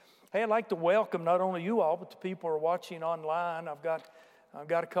Hey, I'd like to welcome not only you all, but the people who are watching online. I've got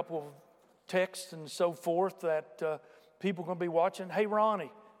a couple of texts and so forth that people are going to be watching. Hey,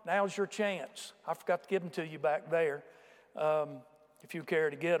 Ronnie, now's your chance. I forgot to give them to you back there. If you care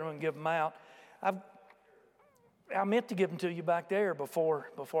to get them and give them out. I meant to give them to you back there before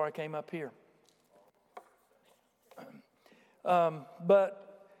I came up here. But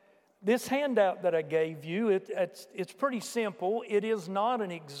this handout that I gave you, it's pretty simple. It is not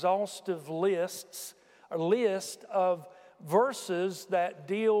an exhaustive list of verses that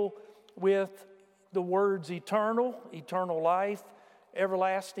deal with the words eternal life,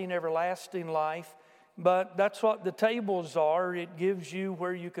 everlasting life. But that's what the tables are. It gives you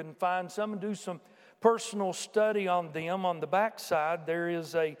where you can find some and do some personal study on them. On the backside, there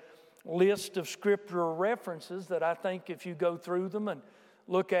is a list of scriptural references that I think if you go through them and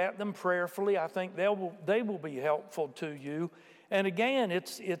look at them prayerfully, I think they will be helpful to you. And again,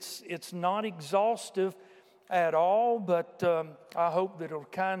 it's not exhaustive at all, but I hope that it'll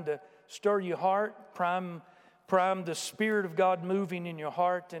kind of stir your heart, prime the Spirit of God moving in your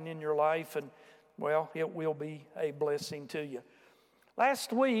heart and in your life, and well, it will be a blessing to you.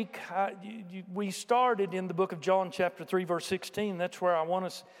 Last week, we started in the book of John chapter 3, verse 16. That's where I want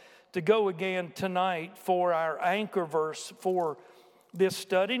us to go again tonight for our anchor verse for this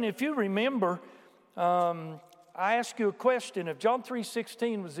study. And if you remember, I asked you a question. If John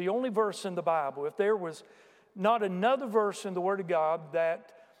 3:16 was the only verse in the Bible, if there was not another verse in the Word of God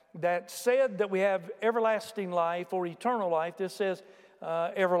that said that we have everlasting life or eternal life, this says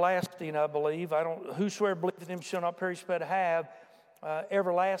everlasting, I believe. Whosoever believeth in him shall not perish but have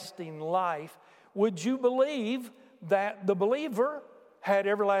everlasting life. Would you believe that the believer had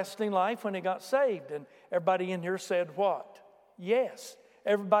everlasting life when he got saved? And everybody in here said what? Yes.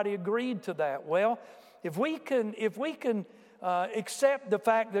 Everybody agreed to that. Well, if we can accept the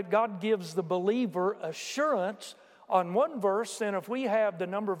fact that God gives the believer assurance on one verse, then if we have the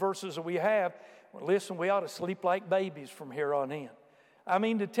number of verses that we have, well, listen, we ought to sleep like babies from here on in. I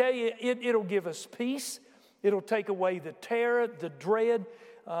mean, to tell you, it'll give us peace. It'll take away the terror, the dread.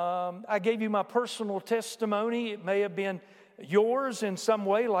 I gave you my personal testimony. It may have been yours in some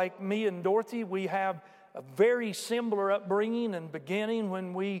way, like me and Dorothy. We have a very similar upbringing and beginning.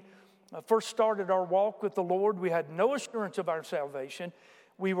 When we first started our walk with the Lord, we had no assurance of our salvation.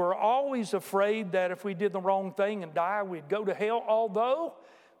 We were always afraid that if we did the wrong thing and die, we'd go to hell, although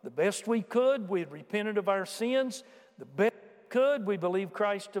the best we could, we had repented of our sins. The best we could, we believed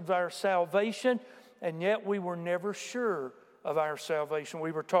Christ of our salvation, and yet we were never sure of our salvation.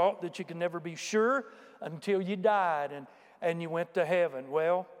 We were taught that you can never be sure until you died and you went to heaven.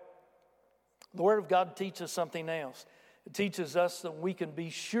 Well, the Word of God teaches us something else. It teaches us that we can be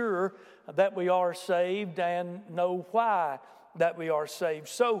sure that we are saved and know why that we are saved.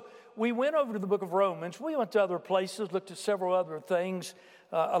 So we went over to the book of Romans. We went to other places, looked at several other things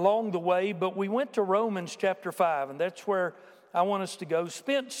along the way, but we went to Romans chapter 5, and that's where I want us to go.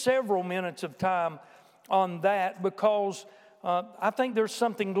 Spent several minutes of time on that because I think there's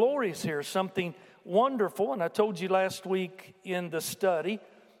something glorious here, something wonderful. And I told you last week in the study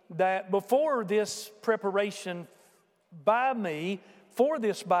that before this preparation by me for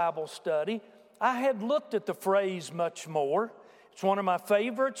this Bible study, I had looked at the phrase much more. It's one of my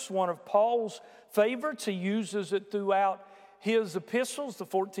favorites, one of Paul's favorites. He uses it throughout his epistles, the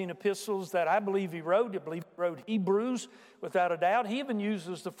 14 epistles that I believe he wrote. I believe he wrote Hebrews without a doubt. He even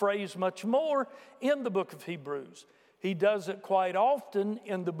uses the phrase much more in the book of Hebrews. He does it quite often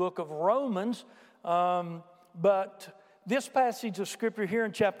in the book of Romans, but this passage of Scripture here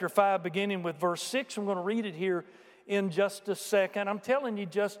in chapter 5, beginning with verse 6, I'm going to read it here in just a second. I'm telling you,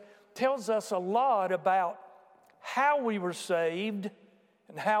 just tells us a lot about how we were saved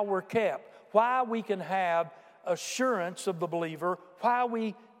and how we're kept, why we can have assurance of the believer, why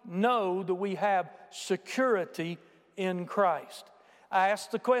we know that we have security in Christ. I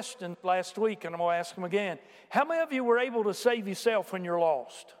asked the question last week, and I'm going to ask them again. How many of you were able to save yourself when you're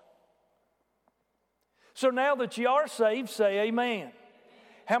lost? So now that you are saved, say amen.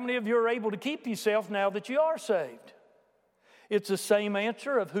 How many of you are able to keep yourself now that you are saved? It's the same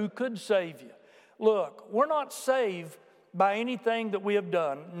answer of who could save you. Look, we're not saved by anything that we have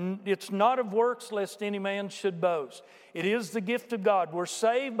done. It's not of works, lest any man should boast. It is the gift of God. We're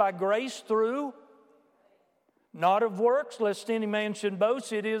saved by grace through, not of works, lest any man should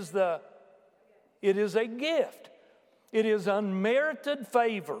boast. It is a gift. It is unmerited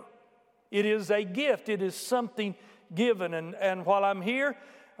favor. It is a gift. It is something given. And while I'm here,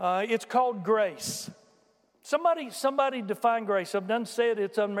 it's called grace. Somebody define grace. I've done said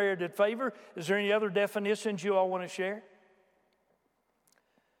it's unmerited favor. Is there any other definitions you all want to share?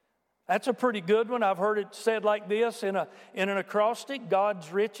 That's a pretty good one. I've heard it said like this in an acrostic: God's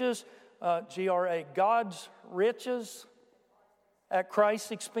riches, G-R-A, God's riches at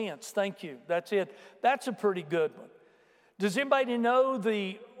Christ's expense. Thank you. That's it. That's a pretty good one. Does anybody know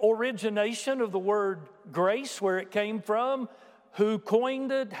the origination of the word grace, where it came from, who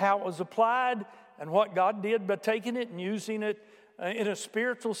coined it, how it was applied, and what God did by taking it and using it in a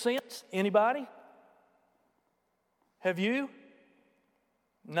spiritual sense? Anybody? Have you?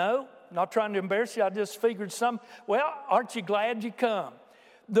 No? Not trying to embarrass you. I just figured some. Well, aren't you glad you come?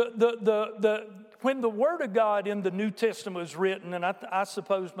 When the Word of God in the New Testament was written, and I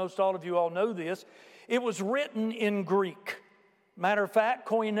suppose most all of you all know this, it was written in Greek. Matter of fact,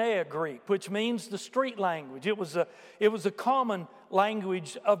 Koine Greek, which means the street language. It was a common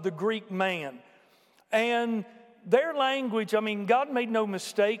language of the Greek man. And their language, I mean, God made no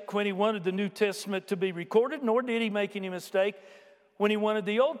mistake when He wanted the New Testament to be recorded, nor did He make any mistake when He wanted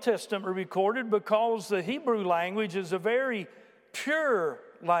the Old Testament recorded, because the Hebrew language is a very pure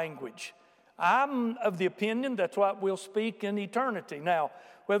language. I'm of the opinion that's what we'll speak in eternity. Now,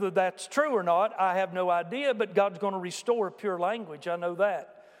 whether that's true or not, I have no idea, but God's going to restore pure language. I know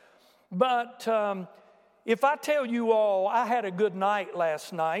that. But if I tell you all I had a good night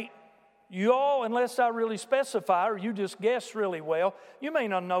last night, you all, unless I really specify or you just guess really well, you may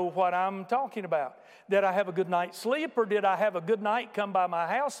not know what I'm talking about. Did I have a good night's sleep, or did I have a good night come by my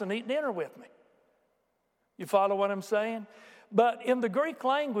house and eat dinner with me? You follow what I'm saying? But in the Greek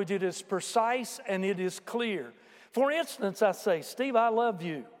language, it is precise and it is clear. For instance, I say, Steve, I love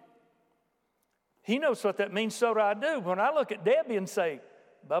you. He knows what that means, so do I do. When I look at Debbie and say,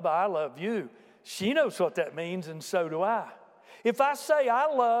 Bubba, I love you, she knows what that means, and so do I. If I say I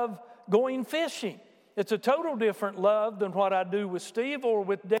love going fishing, it's a total different love than what I do with Steve or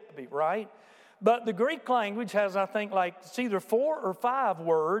with Debbie, right? But the Greek language has, I think, like it's either 4 or 5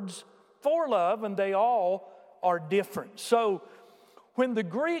 words for love, and they all are different. So when the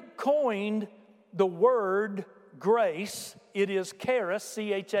Greek coined the word grace, it is charis,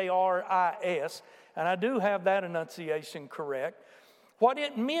 C-H-A-R-I-S, and I do have that enunciation correct. What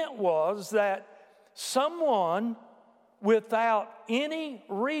it meant was that someone without any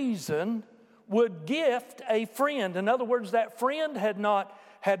reason would gift a friend. In other words, that friend had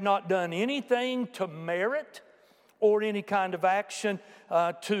not done anything to merit or any kind of action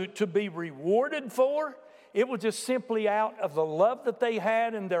to be rewarded for. It was just simply out of the love that they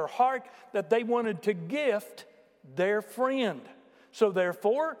had in their heart that they wanted to gift their friend. So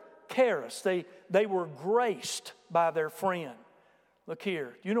therefore, charis, they were graced by their friend. Look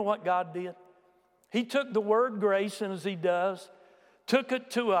here, you know what God did? He took the word grace, and as He does, took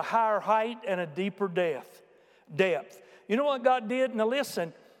it to a higher height and a deeper depth. You know what God did? Now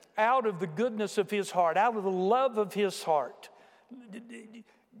listen, out of the goodness of His heart, out of the love of His heart.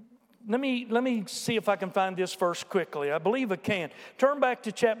 Let me see if I can find this verse quickly. I believe I can. Turn back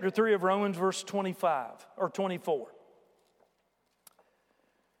to chapter 3 of Romans, verse 25 or 24.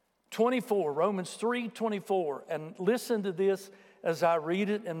 24, Romans 3:24, and listen to this as I read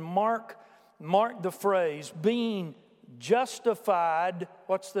it, and mark the phrase, being justified,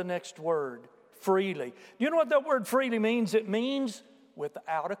 what's the next word? Freely. Do you know what that word freely means? It means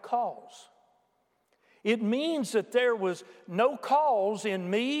without a cause. It means that there was no cause in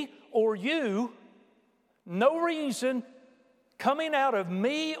me or you, no reason coming out of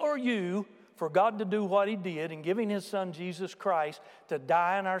me or you for God to do what He did in giving His Son Jesus Christ to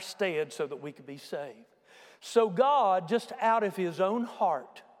die in our stead so that we could be saved. So God, just out of His own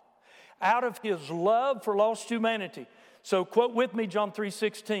heart, out of His love for lost humanity. So quote with me John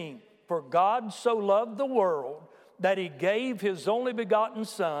 3:16. For God so loved the world that He gave His only begotten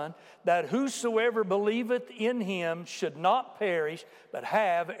Son, that whosoever believeth in Him should not perish, but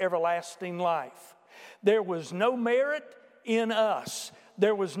have everlasting life. There was no merit in us.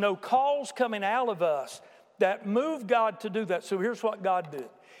 There was no cause coming out of us that moved God to do that. So here's what God did.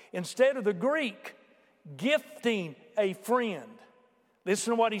 Instead of the Greek gifting a friend,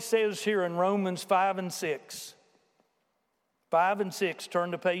 listen to what He says here in Romans 5 and 6. 5 and 6, turn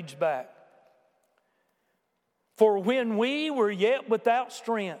the page back. For when we were yet without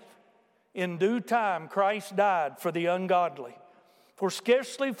strength, in due time Christ died for the ungodly. For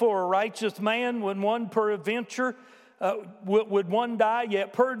scarcely for a righteous man would one die,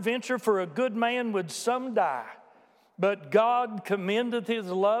 yet peradventure for a good man would some die. But God commendeth His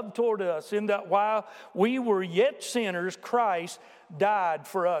love toward us, in that while we were yet sinners, Christ died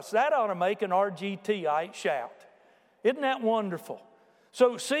for us. That ought to make an RGTite shout. Isn't that wonderful?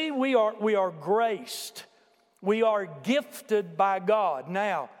 So see, we are graced. We are gifted by God.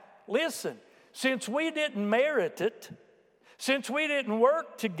 Now, listen, since we didn't merit it, Since we didn't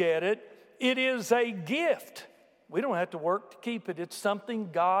work to get it, it is a gift. We don't have to work to keep it. It's something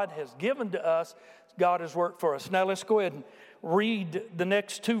God has given to us. God has worked for us. Now let's go ahead and read the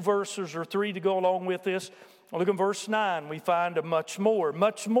next 2 verses or 3 to go along with this. Look at verse 9. We find a much more.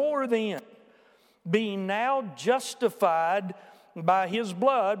 Much more then, being now justified by his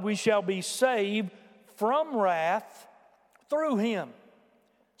blood, we shall be saved from wrath through him.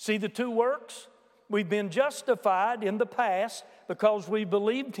 See the 2 works? We've been justified in the past because we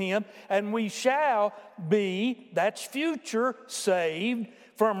believed him, and we shall be, that's future, saved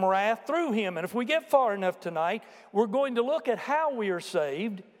from wrath through him. And if we get far enough tonight, we're going to look at how we are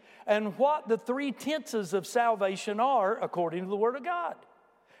saved and what the 3 tenses of salvation are according to the Word of God.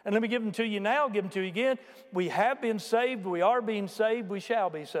 And let me give them to you now, give them to you again. We have been saved, we are being saved, we shall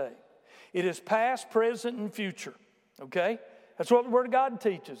be saved. It is past, present, and future. Okay? That's what the Word of God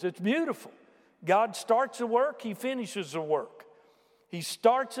teaches. It's beautiful. God starts the work, he finishes the work. He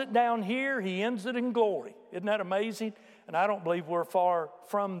starts it down here, he ends it in glory. Isn't that amazing? And I don't believe we're far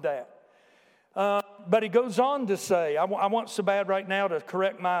from that. But he goes on to say, I want so bad right now to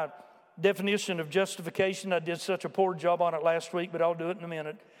correct my definition of justification. I did such a poor job on it last week, but I'll do it in a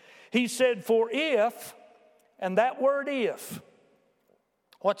minute. He said, for if, and that word if,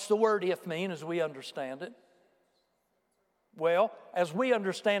 what's the word if mean as we understand it? Well, as we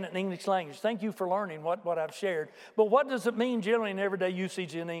understand it in English language, thank you for learning what I've shared. But what does it mean generally in everyday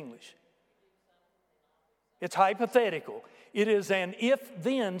usage in English? It's hypothetical. It is an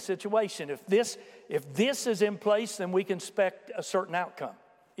if-then situation. If this is in place, then we can expect a certain outcome.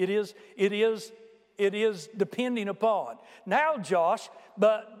 It is depending upon. Now, John,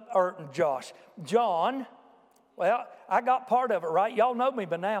 well, I got part of it, right? Y'all know me,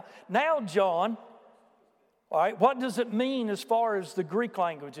 but now, John, all right, what does it mean as far as the Greek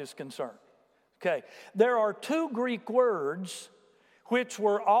language is concerned? Okay, there are 2 Greek words which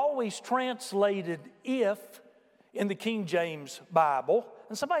were always translated if in the King James Bible.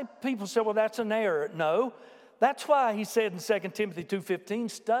 And people say, well, that's an error. No, that's why he said in 2 Timothy 2:15,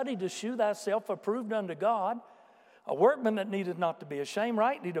 study to shew thyself approved unto God, a workman that needeth not to be ashamed,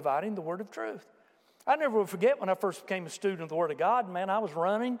 rightly dividing the word of truth. I never will forget when I first became a student of the Word of God, man, I was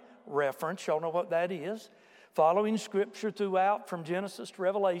running reference, y'all know what that is, following Scripture throughout from Genesis to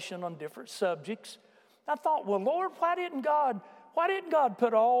Revelation on different subjects. I thought, well, Lord, why didn't God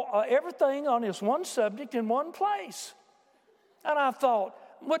put everything on this one subject in one place? And I thought,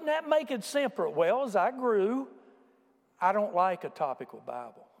 wouldn't that make it simpler? Well, as I grew, I don't like a topical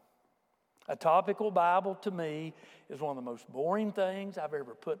Bible. A topical Bible to me is one of the most boring things I've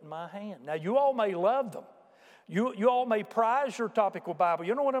ever put in my hand. Now, you all may love them. You all may prize your topical Bible.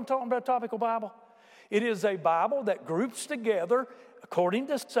 You know what I'm talking about, topical Bible? It is a Bible that groups together according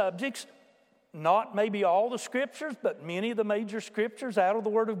to subjects, not maybe all the scriptures, but many of the major scriptures out of the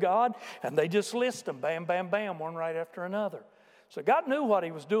Word of God, and they just list them, bam, bam, bam, one right after another. So God knew what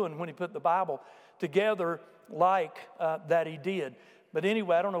he was doing when he put the Bible together like that he did. But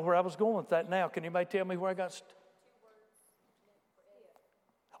anyway, I don't know where I was going with that now. Can anybody tell me where I got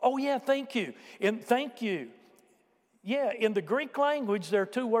Oh, yeah, thank you. Thank you. Yeah, in the Greek language, there are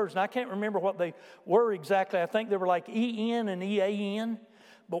 2 words, and I can't remember what they were exactly. I think they were like E-N and E-A-N.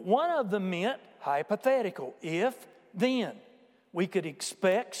 But one of them meant hypothetical, if, then. We could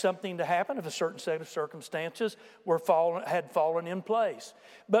expect something to happen if a certain set of circumstances had fallen in place.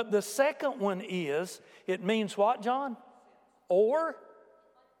 But the second one it means what, John? Or,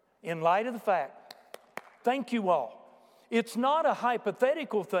 in light of the fact. Thank you all. It's not a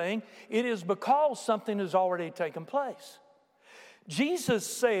hypothetical thing. It is because something has already taken place. Jesus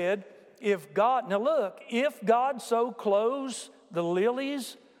said, if God so clothes the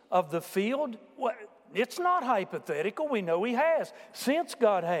lilies of the field, well, it's not hypothetical. We know he has, since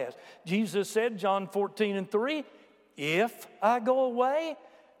God has. Jesus said, John 14:3, if I go away,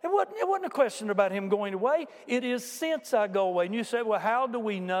 it wasn't a question about him going away. It is since I go away. And you say, well, how do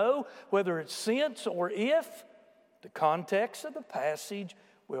we know whether it's since or if? The context of the passage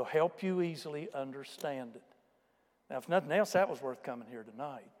will help you easily understand it. Now, if nothing else, that was worth coming here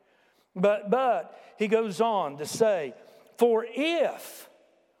tonight. But he goes on to say, for if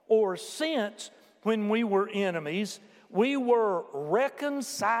or since when we were enemies, we were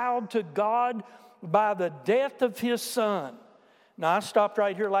reconciled to God by the death of his Son. Now, I stopped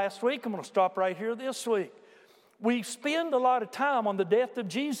right here last week. I'm going to stop right here this week. We spend a lot of time on the death of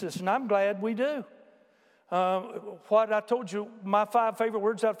Jesus, and I'm glad we do. What I told you, my 5 favorite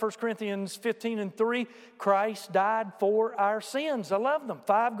words out of 1 Corinthians 15:3, Christ died for our sins. I love them.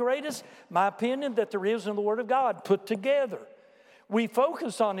 5 greatest, my opinion, that there is in the Word of God put together. We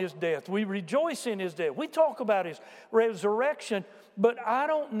focus on his death. We rejoice in his death. We talk about his resurrection, but I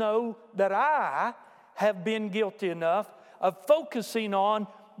don't know that I have been guilty enough of focusing on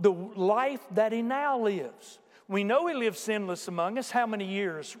the life that he now lives. We know he lives sinless among us. How many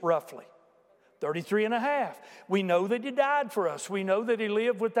years, roughly? 33 and a half. We know that he died for us. We know that he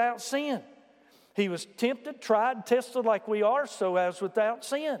lived without sin. He was tempted, tried, tested like we are, so as without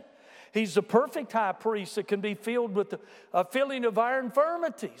sin. He's the perfect high priest that can be filled with the filling of our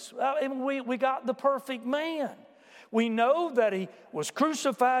infirmities. And we got the perfect man. We know that he was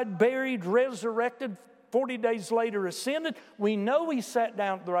crucified, buried, resurrected, 40 days later ascended. We know he sat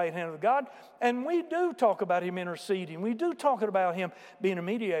down at the right hand of God. And we do talk about him interceding. We do talk about him being a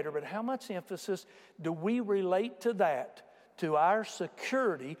mediator. But how much emphasis do we relate to that, to our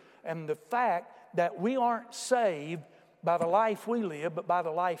security and the fact that we aren't saved by the life we live, but by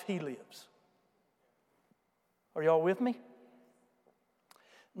the life he lives? Are y'all with me?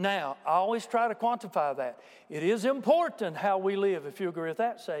 Now, I always try to quantify that. It is important how we live. If you agree with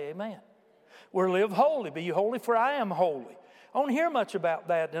that, say amen. We're live holy. Be ye holy, for I am holy. I don't hear much about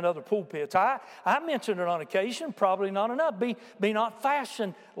that in other pulpits. I mention it on occasion, probably not enough. Be not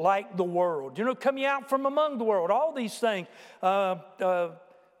fashioned like the world. Come ye out from among the world. All these things.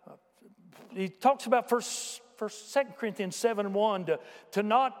 He talks about 2 Corinthians 7:1 to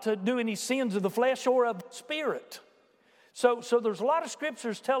not to do any sins of the flesh or of the spirit. So there's a lot of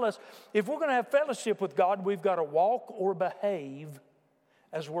scriptures tell us if we're going to have fellowship with God, we've got to walk or behave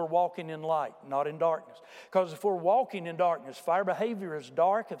as we're walking in light, not in darkness. Because if we're walking in darkness, if our behavior is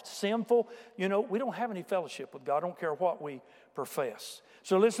dark, if it's sinful, we don't have any fellowship with God. I don't care what we profess.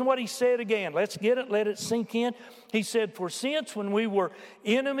 So listen to what he said again. Let's get it, let it sink in. He said, for since when we were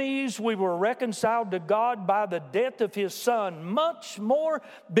enemies, we were reconciled to God by the death of his Son, much more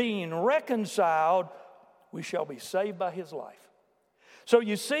being reconciled, we shall be saved by his life. So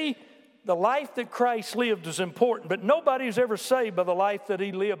you see, the life that Christ lived is important, but nobody's ever saved by the life that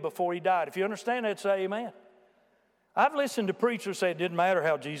he lived before he died. If you understand that, say amen. I've listened to preachers say it didn't matter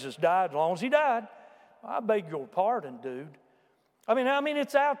how Jesus died as long as he died. I beg your pardon, dude. I mean,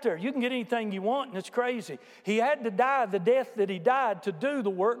 it's out there. You can get anything you want, and it's crazy. He had to die the death that he died to do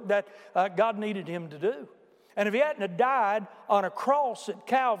the work that God needed him to do. And if he hadn't have died on a cross at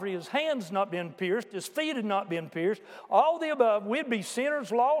Calvary, his hands not been pierced, his feet had not been pierced, all the above, we'd be sinners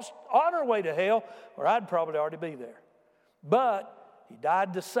lost on our way to hell, or I'd probably already be there. But he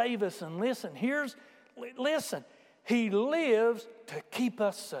died to save us. And listen, he lives to keep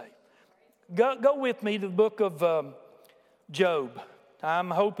us safe. Go with me to the book of Job.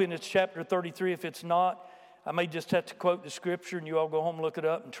 I'm hoping it's chapter 33. If it's not, I may just have to quote the scripture and you all go home and look it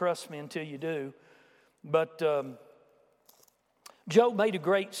up and trust me until you do. But Job made a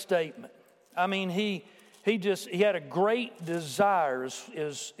great statement. I mean, he had a great desire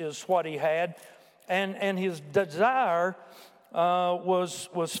is what he had. And his desire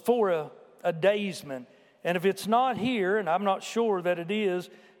was for a daysman. And if it's not here, and I'm not sure that it is,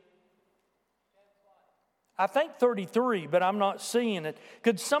 I think 33, but I'm not seeing it.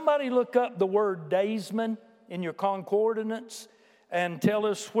 Could somebody look up the word daysman in your concordance and tell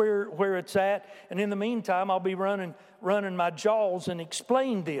us where it's at? And in the meantime, I'll be running my jaws and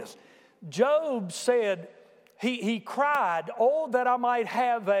explain this. Job said, he cried, oh, that I might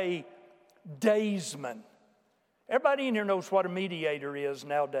have a daysman. Everybody in here knows what a mediator is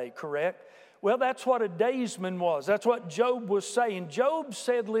nowadays, correct? Well, that's what a daysman was. That's what Job was saying. Job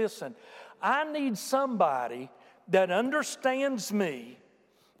said, listen, I need somebody that understands me,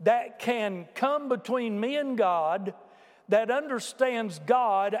 that can come between me and God, that understands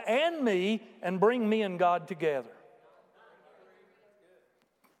God and me and bring me and God together.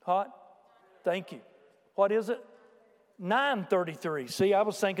 Hot? Thank you. What is it? 9:33. See, I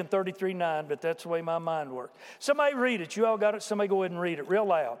was thinking 33:9, but that's the way my mind works. Somebody read it. You all got it? Somebody go ahead and read it real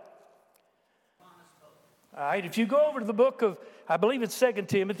loud. All right, if you go over to the book of, I believe it's 2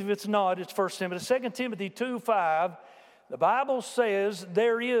 Timothy. If it's not, it's 1 Timothy. 2 Timothy 2:5, the Bible says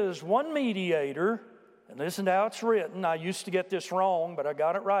there is one mediator, and listen to how it's written. I used to get this wrong, but I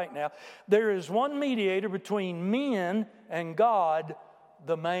got it right now. There is one mediator between men and God,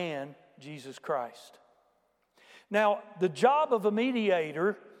 the man, Jesus Christ. Now, the job of a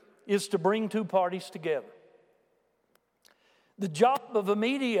mediator is to bring two parties together. The job of a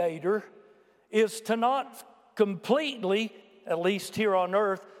mediator is to not completely, at least here on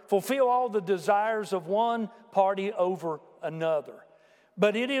earth, fulfill all the desires of one party over another.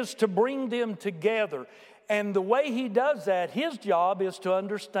 But it is to bring them together. And the way he does that, his job is to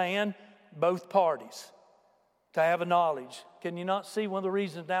understand both parties, to have a knowledge. Can you not see one of the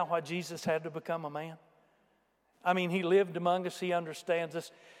reasons now why Jesus had to become a man? I mean, He lived among us. He understands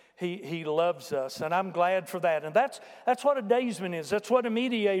us. He loves us, and I'm glad for that. And that's what a daysman is. That's what a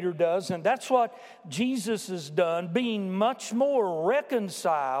mediator does, and that's what Jesus has done. Being much more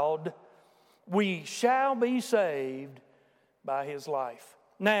reconciled, we shall be saved by His life.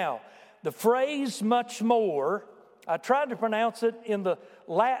 Now, the phrase much more, I tried to pronounce it in the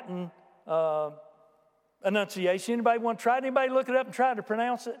Latin enunciation. Anybody want to try it? Anybody look it up and try to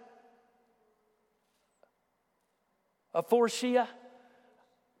pronounce it? Aphoria?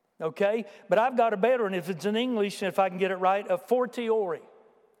 Okay, but I've got a better one if it's in English, if I can get it right, a fortiori.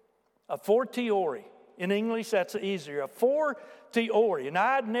 A fortiori. In English, that's easier. A fortiori. And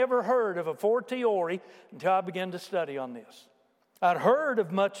I'd never heard of a fortiori until I began to study on this. I'd heard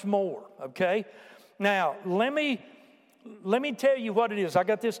of much more, okay? Now, let me tell you what it is. I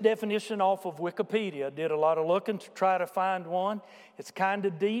got this definition off of Wikipedia. I did a lot of looking to try to find one. It's kind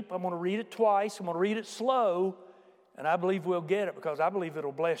of deep. I'm going to read it twice. I'm going to read it slow. And I believe we'll get it because I believe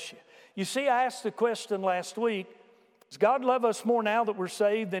it'll bless you. You see, I asked the question last week, does God love us more now that we're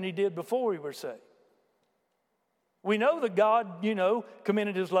saved than He did before we were saved? We know that God,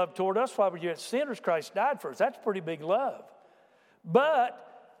 commended His love toward us while we were yet sinners. Christ died for us. That's pretty big love.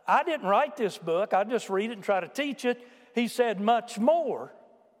 But I didn't write this book. I just read it and try to teach it. He said much more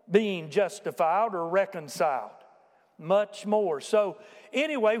being justified or reconciled. Much more. So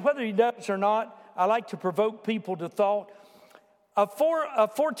anyway, whether He does or not, I like to provoke people to thought. A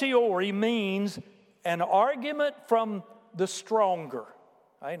fortiori means an argument from the stronger.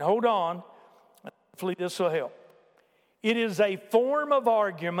 Right? Hold on. Hopefully this will help. It is a form of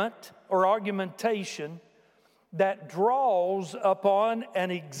argument or argumentation that draws upon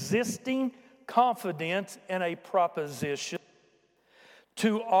an existing confidence in a proposition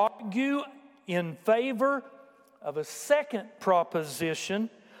to argue in favor of a second proposition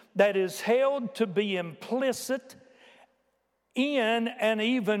that is held to be implicit in and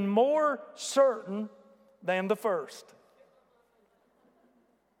even more certain than the first.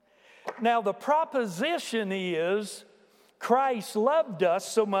 Now, the proposition is Christ loved us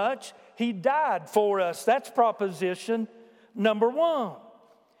so much, He died for us. That's proposition number one.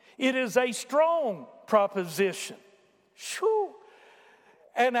 It is a strong proposition. Shoo.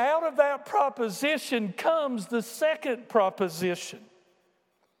 And out of that proposition comes the second proposition.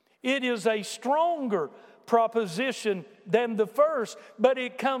 It is a stronger proposition than the first, but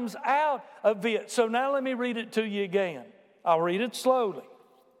it comes out of it. So now let me read it to you again. I'll read it slowly.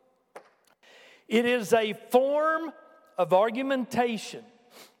 It is a form of argumentation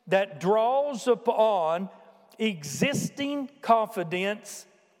that draws upon existing confidence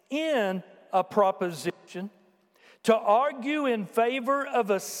in a proposition to argue in favor of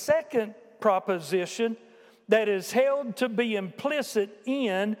a second proposition that is held to be implicit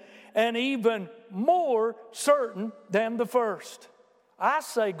in and even more certain than the first. I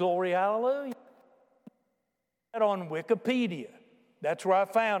say glory, hallelujah. On Wikipedia. That's where I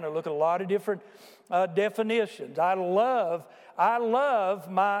found it. Look at a lot of different definitions. I love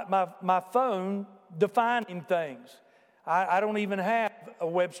my phone defining things. I don't even have a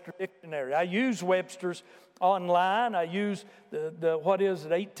Webster dictionary. I use Webster's online. I use the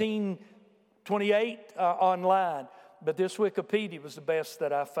 1828 online. But this Wikipedia was the best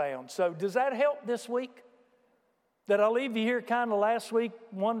that I found. So does that help this week? Did I leave you here kind of last week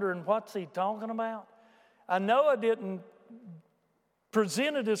wondering what's he talking about? I know I didn't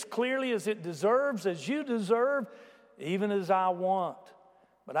present it as clearly as it deserves, as you deserve, even as I want.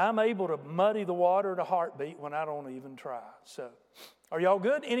 But I'm able to muddy the water at a heartbeat when I don't even try. So, are y'all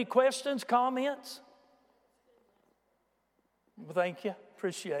good? Any questions, comments? Well, thank you.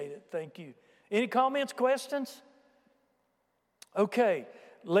 Appreciate it. Thank you. Any comments, questions? Okay,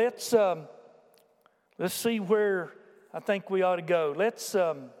 let's see where I think we ought to go. Let's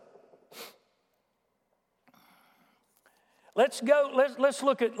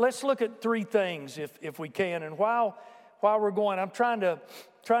look at three things if we can. And while we're going, I'm trying to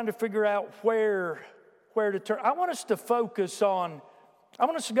figure out where to turn. I want us to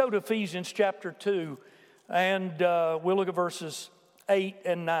go to Ephesians chapter 2, and we'll look at verses 8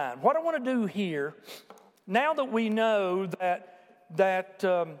 and 9. What I want to do here, now that we know that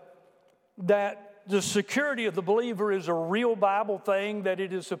the security of the believer is a real Bible thing, that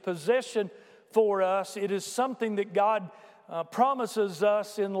it is a possession for us, it is something that God promises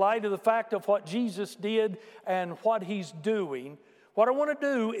us in light of the fact of what Jesus did and what He's doing. What I want to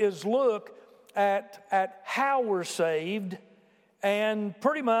do is look at how we're saved and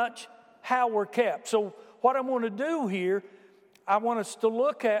pretty much how we're kept. So what I want to do here, I want us to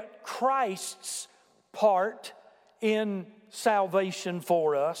look at Christ's part in salvation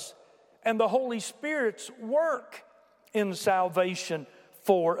for us. and the Holy Spirit's work in salvation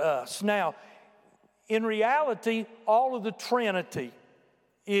for us. Now, in reality, all of the Trinity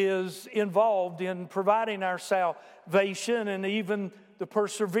is involved in providing our salvation and even the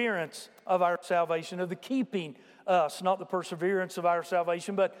perseverance of our salvation, of the keeping us, not the perseverance of our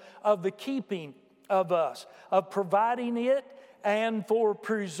salvation, but of the keeping of us, of providing it and for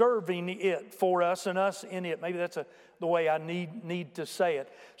preserving it for us and us in it. Maybe that's the way I need to say it.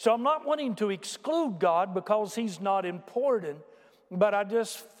 So I'm not wanting to exclude God because He's not important, but I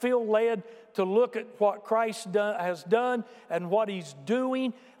just feel led to look at what Christ has done and what He's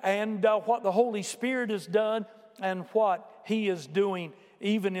doing and what the Holy Spirit has done and what He is doing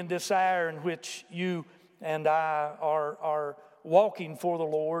even in this hour in which you and I are walking for the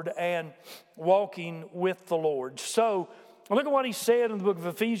Lord and walking with the Lord. So look at what he said in the book of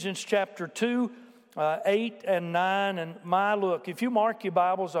Ephesians chapter 2, 8 and 9. And look, if you mark your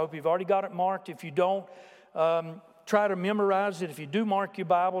Bibles, I hope you've already got it marked. If you don't, try to memorize it. If you do mark your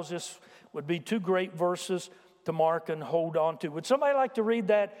Bibles, this would be 2 great verses to mark and hold on to. Would somebody like to read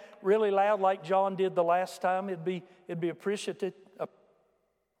that really loud like John did the last time? It'd be appreciated.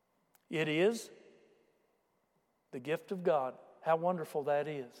 It is the gift of God. How wonderful that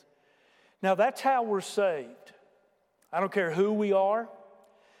is. Now that's how we're saved. I don't care who we are.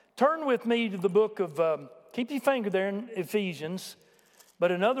 Turn with me to the book of, keep your finger there in Ephesians,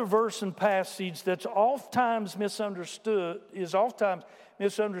 but another verse and passage that's oftentimes misunderstood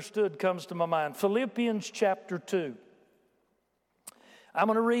comes to my mind. Philippians chapter 2. I'm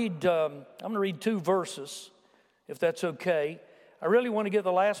going to read 2 verses, if that's okay. I really want to get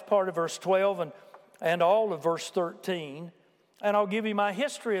the last part of verse 12 and all of verse 13, and I'll give you my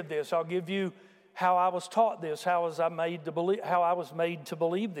history of this. I'll give you how I was taught this, how I was made to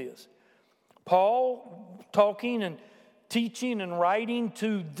believe this. Paul talking and teaching and writing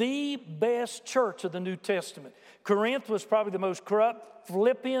to the best church of the New Testament. Corinth was probably the most corrupt.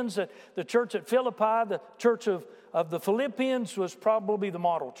 Philippians, the church at Philippi, the church of the Philippians was probably the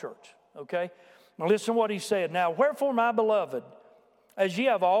model church. Okay? Now listen to what he said. Now, wherefore, my beloved, as ye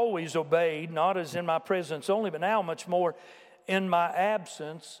have always obeyed, not as in my presence only, but now much more in my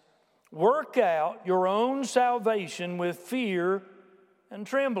absence, work out your own salvation with fear and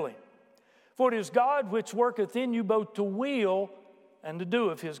trembling. For it is God which worketh in you both to will and to do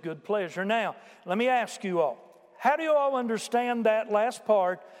of His good pleasure. Now, let me ask you all, how do you all understand that last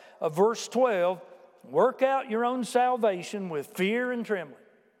part of verse 12? Work out your own salvation with fear and trembling.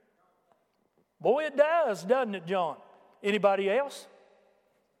 Boy, it does, doesn't it, John? Anybody else?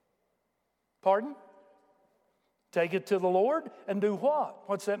 Pardon? Take it to the Lord and do what?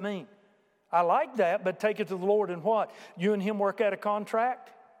 What's that mean? I like that, but take it to the Lord and what? You and Him work out a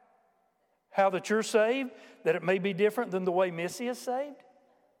contract? How that you're saved? That it may be different than the way Missy is saved?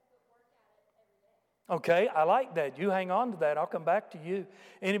 Okay, I like that. You hang on to that. I'll come back to you.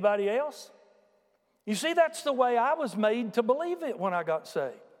 Anybody else? You see, that's the way I was made to believe it when I got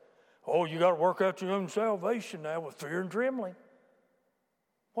saved. Oh, you got to work out your own salvation now with fear and trembling.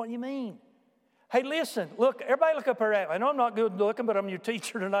 What do you mean? Hey, listen, look, everybody look up here at me. I know I'm not good looking, but I'm your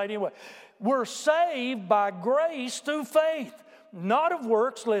teacher tonight anyway. We're saved by grace through faith, not of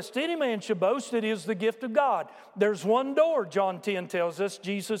works, lest any man should boast. It is the gift of God. There's one door, John 10 tells us,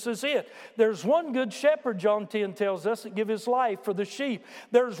 Jesus is it. There's one good shepherd, John 10 tells us, that give his life for the sheep.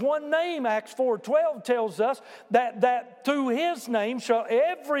 There's one name, Acts 4:12 tells us, that through his name shall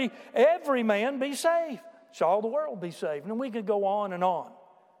every man be saved. Shall all the world be saved. And we could go on and on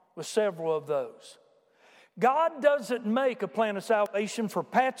with several of those. God doesn't make a plan of salvation for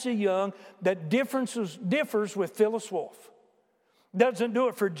Patsy Young that differs with Phyllis Wolf. Doesn't do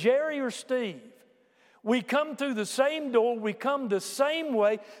it for Jerry or Steve. We come through the same door. We come the same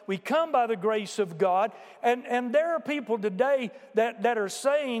way. We come by the grace of God. And there are people today that are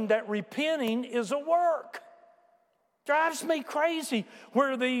saying that repenting is a work. Drives me crazy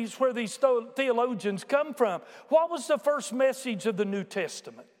where these theologians come from. What was the first message of the New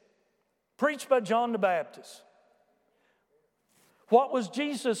Testament? Preached by John the Baptist. What was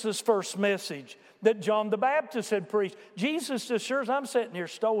Jesus' first message that John the Baptist had preached? Jesus, as sure as I'm sitting here,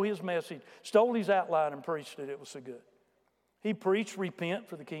 stole his message, stole his outline and preached it. It was so good. He preached, repent,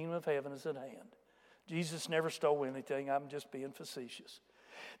 for the kingdom of heaven is at hand. Jesus never stole anything. I'm just being facetious.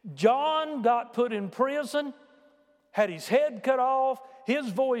 John got put in prison, had his head cut off, his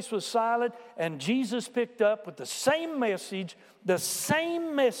voice was silent, and Jesus picked up with the same message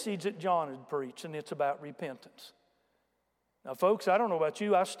that John had preached, and it's about repentance. Now, folks, I don't know about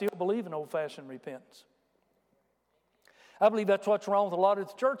you, I still believe in old-fashioned repentance. I believe that's what's wrong with a lot of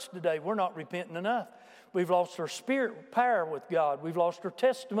the church today. We're not repenting enough. We've lost our spirit power with God. We've lost our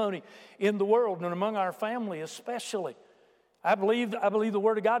testimony in the world and among our family especially. I believe the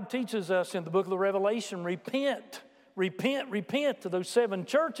Word of God teaches us in the book of the Revelation, repent, repent, repent to those 7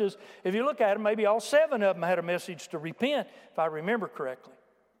 churches. If you look at them, maybe all 7 of them had a message to repent, if I remember correctly.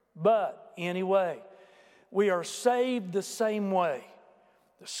 But anyway, we are saved the same way.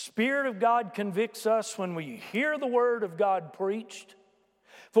 The Spirit of God convicts us when we hear the Word of God preached.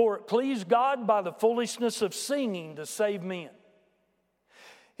 For it pleased God by the foolishness of singing to save men.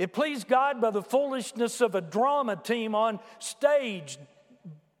 It pleased God by the foolishness of a drama team on stage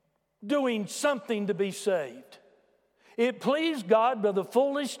doing something to be saved. It pleased God by the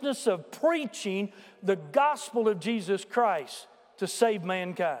foolishness of preaching the gospel of Jesus Christ to save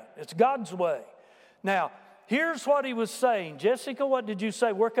mankind. It's God's way. Now, here's what he was saying. Jessica, what did you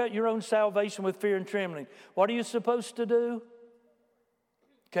say? Work out your own salvation with fear and trembling. What are you supposed to do?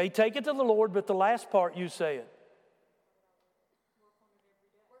 Okay, take it to the Lord, but the last part you said.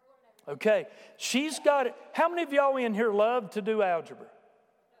 Okay, she's got it. How many of y'all in here love to do algebra?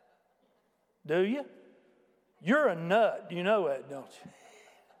 Do you? You're a nut. You know that, don't you?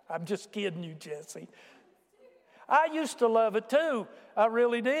 I'm just kidding you, Jesse. I used to love it too. I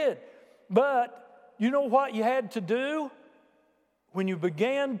really did. But you know what you had to do when you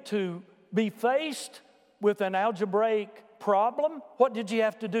began to be faced with an algebraic problem? What did you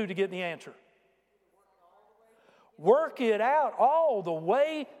have to do to get the answer? Work it out all the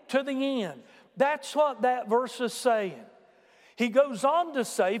way to the end. That's what that verse is saying. He goes on to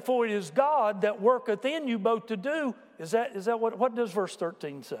say, for it is God that worketh in you both to do. Is that what does verse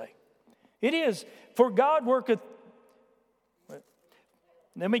 13 say? It is, for God worketh.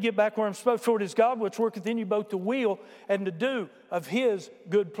 Let me get back where I'm supposed to. For it is God which worketh in you both to will and to do of His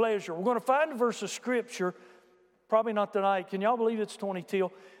good pleasure. We're going to find a verse of Scripture, probably not tonight. Can y'all believe it's 20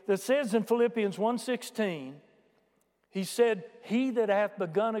 till? That says in Philippians 1:16, he said, he that hath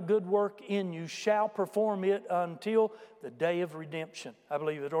begun a good work in you shall perform it until the day of redemption. I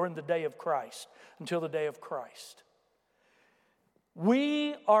believe it, or in the day of Christ, until the day of Christ.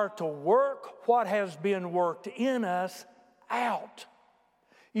 We are to work what has been worked in us out.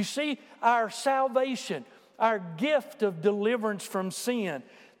 You see, our salvation, our gift of deliverance from sin,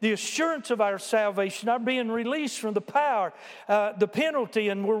 the assurance of our salvation, our being released from the power, the penalty,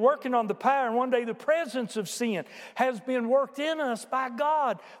 and we're working on the power, and one day the presence of sin has been worked in us by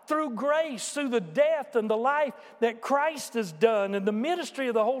God through grace, through the death and the life that Christ has done and the ministry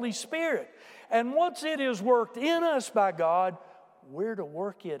of the Holy Spirit. And once it is worked in us by God, we're to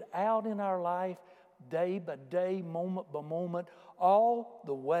work it out in our life day by day, moment by moment, all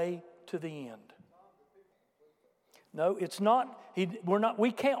the way to the end. No, it's not.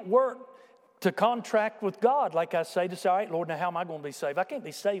 We can't work to contract with God, like I say, to say, all right, Lord, now how am I going to be saved? I can't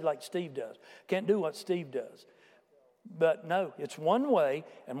be saved like Steve does. Can't do what Steve does. But no, it's one way,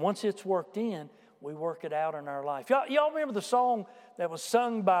 and once it's worked in, we work it out in our life. Y'all remember the song that was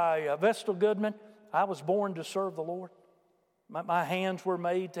sung by Vestal Goodman? I was born to serve the Lord. My hands were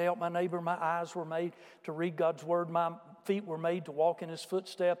made to help my neighbor. My eyes were made to read God's word. My feet were made to walk in His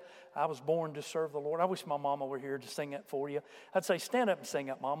footstep. I was born to serve the Lord. I wish my mama were here to sing that for you. I'd say, stand up and sing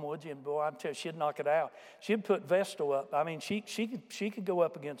that, Mama, would you? And boy, I'd tell you, she'd knock it out. She'd put Vestal up. I mean, she could go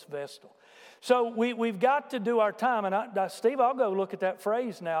up against Vestal. So we've got to do our time. And Steve, I'll go look at that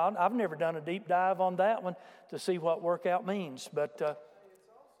phrase now. I've never done a deep dive on that one to see what workout means. But,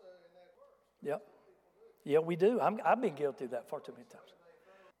 yep. Yeah, we do. I've been guilty of that far too many times.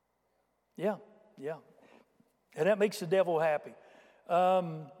 Yeah. And that makes the devil happy.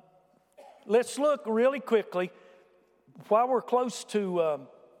 Let's look really quickly while we're close to,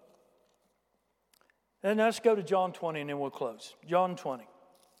 and let's go to John 20 and then we'll close. John 20.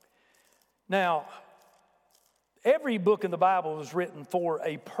 Now, every book in the Bible was written for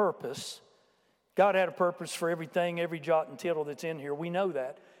a purpose. God had a purpose for everything, every jot and tittle that's in here. We know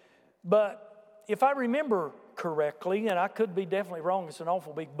that. But if I remember correctly, and I could be definitely wrong, it's an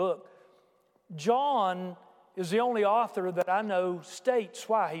awful big book, John is the only author that I know states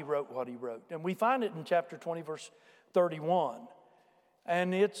why he wrote what he wrote. And we find it in chapter 20, verse 31.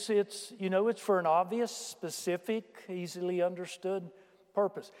 And it's for an obvious, specific, easily understood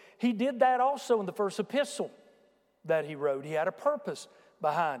purpose. He did that also in the first epistle that he wrote. He had a purpose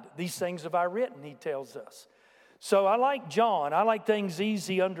behind it. These things have I written, he tells us. So I like John. I like things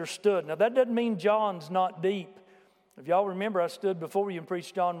easy understood. Now, that doesn't mean John's not deep. If y'all remember, I stood before you and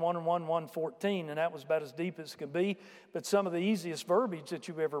preached John 1:1, 1:14, and that was about as deep as could be. But some of the easiest verbiage that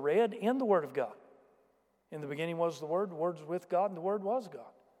you've ever read in the Word of God. In the beginning was the Word was with God, and the Word was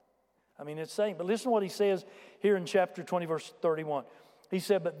God. I mean, it's saying, but listen to what he says here in chapter 20, verse 31. He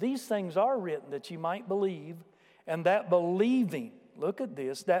said, but these things are written that you might believe, and that believing, look at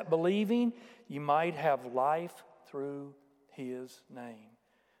this, that believing you might have life through his name.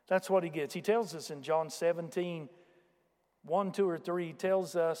 That's what he gets. He tells us in John 17, 1, 2, or 3, he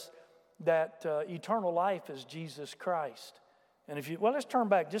tells us that eternal life is Jesus Christ. And let's turn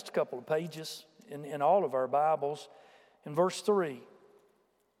back just a couple of pages in all of our Bibles. In verse 3,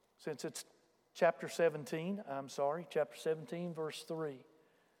 since it's chapter 17, verse 3.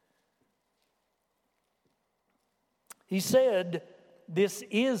 He said, this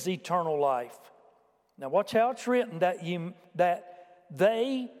is eternal life. Now watch how it's written, that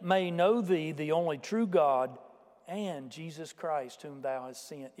they may know thee, the only true God, and Jesus Christ, whom thou hast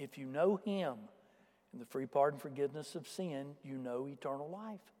sent. If you know him and the free pardon and forgiveness of sin, you know eternal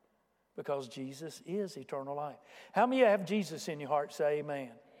life. Because Jesus is eternal life. How many of you have Jesus in your heart? Say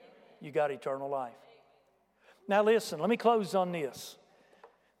amen. You got eternal life. Now listen, let me close on this.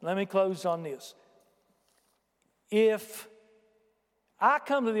 If I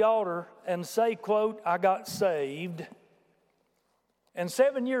come to the altar and say, quote, I got saved, and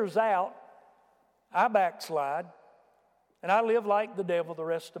 7 years out, I backslide, and I live like the devil the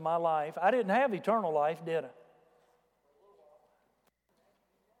rest of my life, I didn't have eternal life, did I?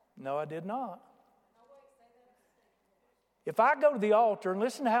 No, I did not. If I go to the altar, and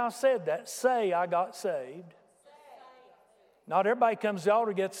listen to how I said that, say I got saved. Not everybody comes to the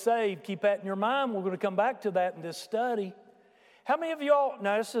altar and gets saved. Keep that in your mind. We're going to come back to that in this study. How many of y'all,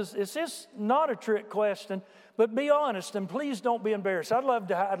 now this is not a trick question, but be honest and please don't be embarrassed. I'd love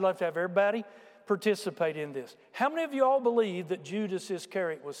to have everybody participate in this. How many of y'all believe that Judas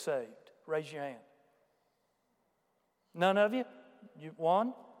Iscariot was saved? Raise your hand. None of you?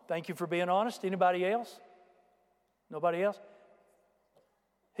 One? Thank you for being honest. Anybody else? Nobody else?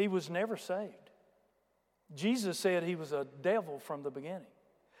 He was never saved. Jesus said he was a devil from the beginning.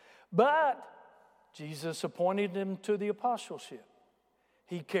 But Jesus appointed him to the apostleship.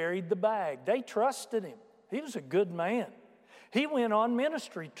 He carried the bag. They trusted him. He was a good man. He went on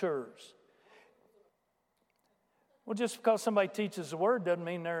ministry tours. Well, just because somebody teaches the word doesn't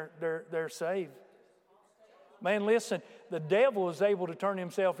mean they're saved. Man, listen, the devil is able to turn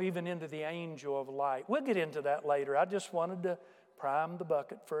himself even into the angel of light. We'll get into that later. I just wanted to prime the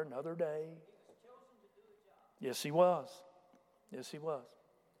bucket for another day. Yes, he was. Yes, he was.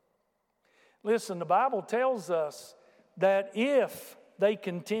 Listen, the Bible tells us that if they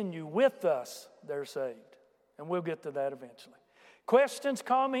continue with us, they're saved. And we'll get to that eventually. Questions,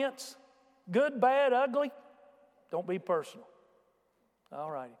 comments? Good, bad, ugly? Don't be personal. All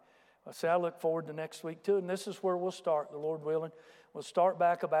righty. I look forward to next week too, and this is where we'll start, the Lord willing. We'll start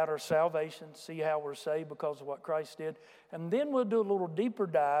back about our salvation, see how we're saved because of what Christ did, and then we'll do a little deeper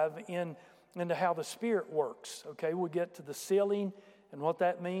dive into how the Spirit works. Okay, we'll get to the sealing and what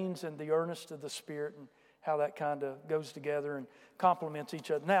that means and the earnest of the Spirit and how that kind of goes together and complements each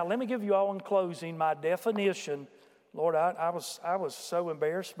other. Now, let me give you all in closing my definition. Lord, I was so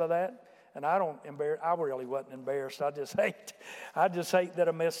embarrassed by that. And I really wasn't embarrassed. I just hate that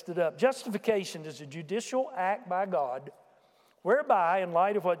I messed it up. Justification is a judicial act by God whereby, in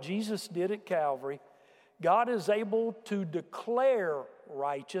light of what Jesus did at Calvary, God is able to declare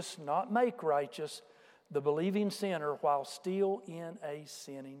righteous, not make righteous, the believing sinner while still in a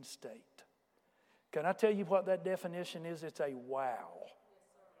sinning state. Can I tell you what that definition is? It's a wow.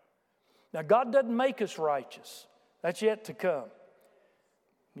 Now, God doesn't make us righteous. That's yet to come.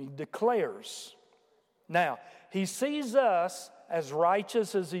 He declares. Now, he sees us as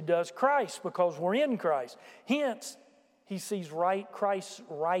righteous as he does Christ because we're in Christ. Hence, he sees Christ's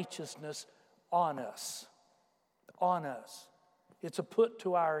righteousness on us. On us. It's a put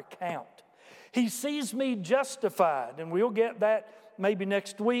to our account. He sees me justified, and we'll get that maybe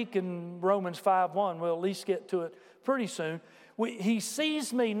next week in Romans 5:1. We'll at least get to it pretty soon. He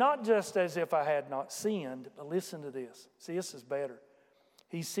sees me not just as if I had not sinned, but listen to this. See, this is better.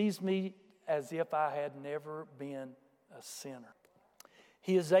 He sees me as if I had never been a sinner.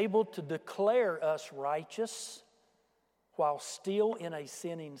 He is able to declare us righteous while still in a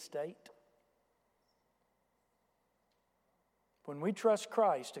sinning state. When we trust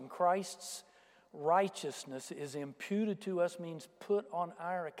Christ and Christ's righteousness is imputed to us, means put on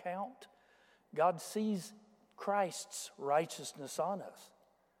our account, God sees Christ's righteousness on us.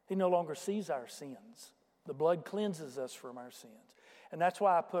 He no longer sees our sins. The blood cleanses us from our sins. And that's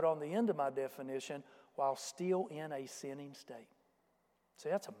why I put on the end of my definition, while still in a sinning state. See,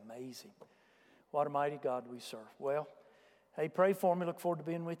 that's amazing. What a mighty God we serve. Well, hey, pray for me. Look forward to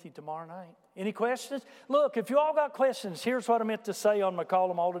being with you tomorrow night. Any questions? Look, if you all got questions, here's what I meant to say on my Call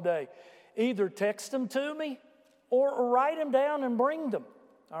 'em All today. Either text them to me or write them down and bring them.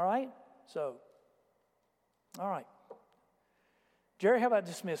 All right? So, all right. Jerry, how about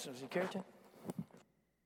dismissals? You care to?